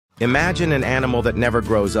Imagine an animal that never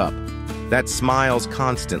grows up, that smiles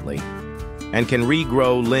constantly, and can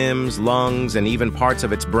regrow limbs, lungs, and even parts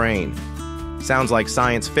of its brain. Sounds like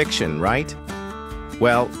science fiction, right?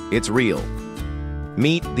 Well, it's real.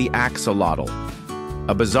 Meet the axolotl,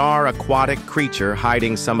 a bizarre aquatic creature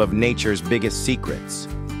hiding some of nature's biggest secrets.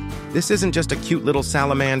 This isn't just a cute little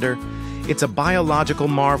salamander, it's a biological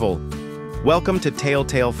marvel. Welcome to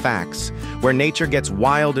Telltale Facts, where nature gets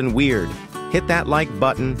wild and weird. Hit that like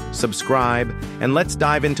button, subscribe, and let's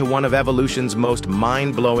dive into one of evolution's most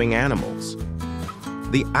mind-blowing animals.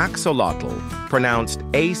 The axolotl, pronounced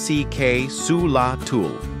Axolotl,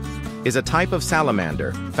 is a type of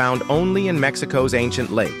salamander found only in Mexico's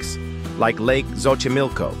ancient lakes, like Lake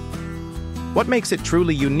Xochimilco. What makes it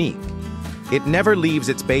truly unique? It never leaves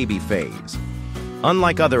its baby phase.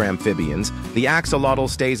 Unlike other amphibians, the axolotl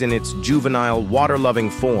stays in its juvenile, water-loving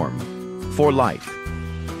form for life.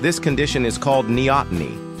 This condition is called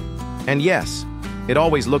neoteny. And yes, it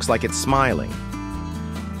always looks like it's smiling.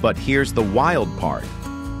 But here's the wild part.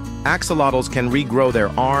 Axolotls can regrow their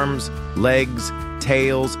arms, legs,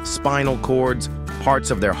 tails, spinal cords, parts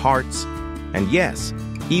of their hearts, and yes,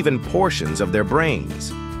 even portions of their brains.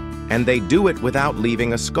 And they do it without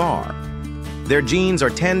leaving a scar. Their genes are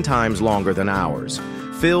 10 times longer than ours,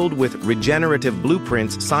 filled with regenerative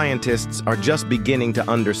blueprints scientists are just beginning to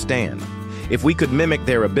understand. If we could mimic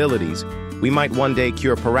their abilities, we might one day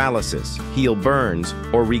cure paralysis, heal burns,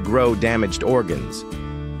 or regrow damaged organs.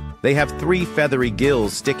 They have 3 feathery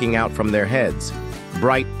gills sticking out from their heads,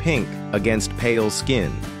 bright pink against pale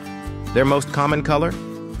skin. Their most common color?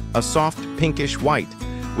 A soft pinkish white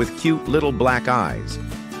with cute little black eyes.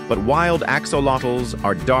 But wild axolotls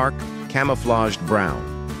are dark, camouflaged brown.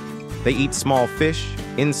 They eat small fish,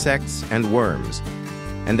 insects, and worms,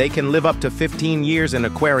 and they can live up to 15 years in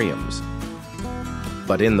aquariums.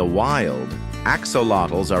 But in the wild,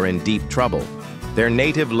 axolotls are in deep trouble. Their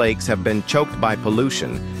native lakes have been choked by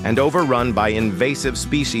pollution and overrun by invasive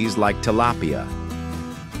species like tilapia.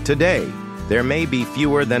 Today, there may be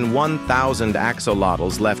fewer than 1,000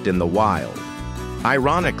 axolotls left in the wild.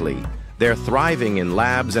 Ironically, they're thriving in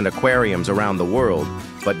labs and aquariums around the world,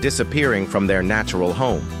 but disappearing from their natural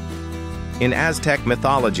home. In Aztec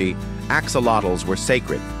mythology, axolotls were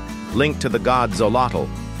sacred, linked to the god Xolotl,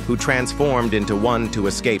 who transformed into one to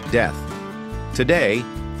escape death. Today,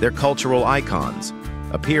 they're cultural icons,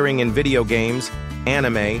 appearing in video games,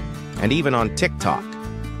 anime, and even on TikTok.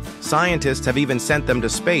 Scientists have even sent them to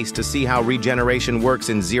space to see how regeneration works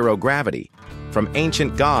in zero gravity, from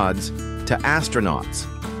ancient gods to astronauts.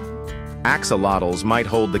 Axolotls might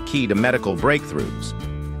hold the key to medical breakthroughs.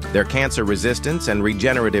 Their cancer resistance and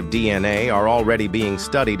regenerative DNA are already being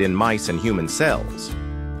studied in mice and human cells.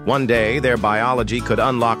 One day, their biology could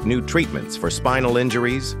unlock new treatments for spinal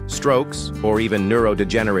injuries, strokes, or even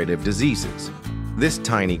neurodegenerative diseases. This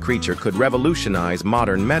tiny creature could revolutionize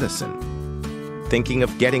modern medicine. Thinking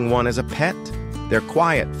of getting one as a pet? They're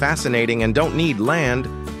quiet, fascinating, and don't need land,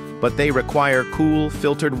 but they require cool,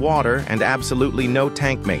 filtered water and absolutely no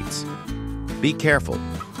tank mates. Be careful.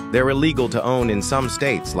 They're illegal to own in some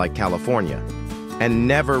states like California. And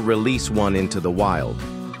never release one into the wild.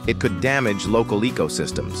 It could damage local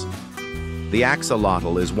ecosystems. The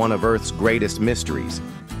axolotl is one of Earth's greatest mysteries,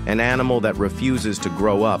 an animal that refuses to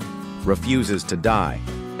grow up, refuses to die,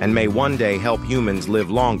 and may one day help humans live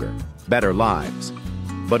longer, better lives.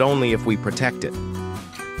 But only if we protect it.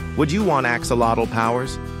 Would you want axolotl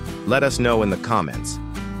powers? Let us know in the comments.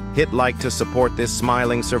 Hit like to support this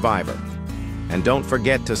smiling survivor. And don't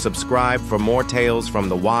forget to subscribe for more tales from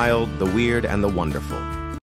the wild, the weird, and the wonderful.